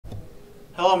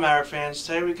Hello Maverick fans,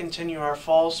 today we continue our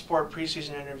fall sport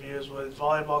preseason interviews with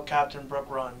volleyball captain Brooke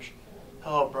Runge.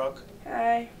 Hello Brooke.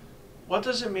 Hi. What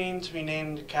does it mean to be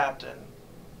named captain?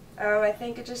 I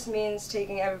think it just means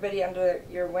taking everybody under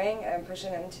your wing and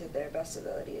pushing them to their best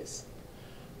abilities.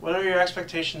 What are your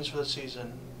expectations for the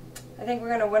season? I think we're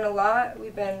going to win a lot.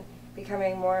 We've been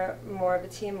becoming more of a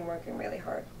team and working really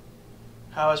hard.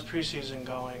 How is preseason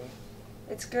going?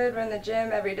 It's good. We're in the gym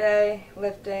every day,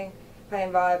 lifting,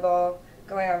 playing volleyball,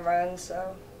 going on runs,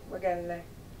 so we're getting there.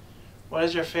 What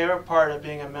is your favorite part of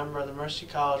being a member of the Mercy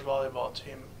College volleyball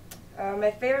team?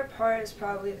 My favorite part is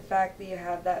probably the fact that you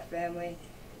have that family,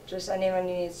 just anyone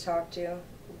you need to talk to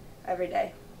every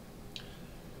day.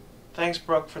 Thanks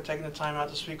Brooke for taking the time out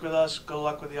to speak with us. Good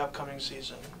luck with the upcoming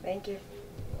season. Thank you.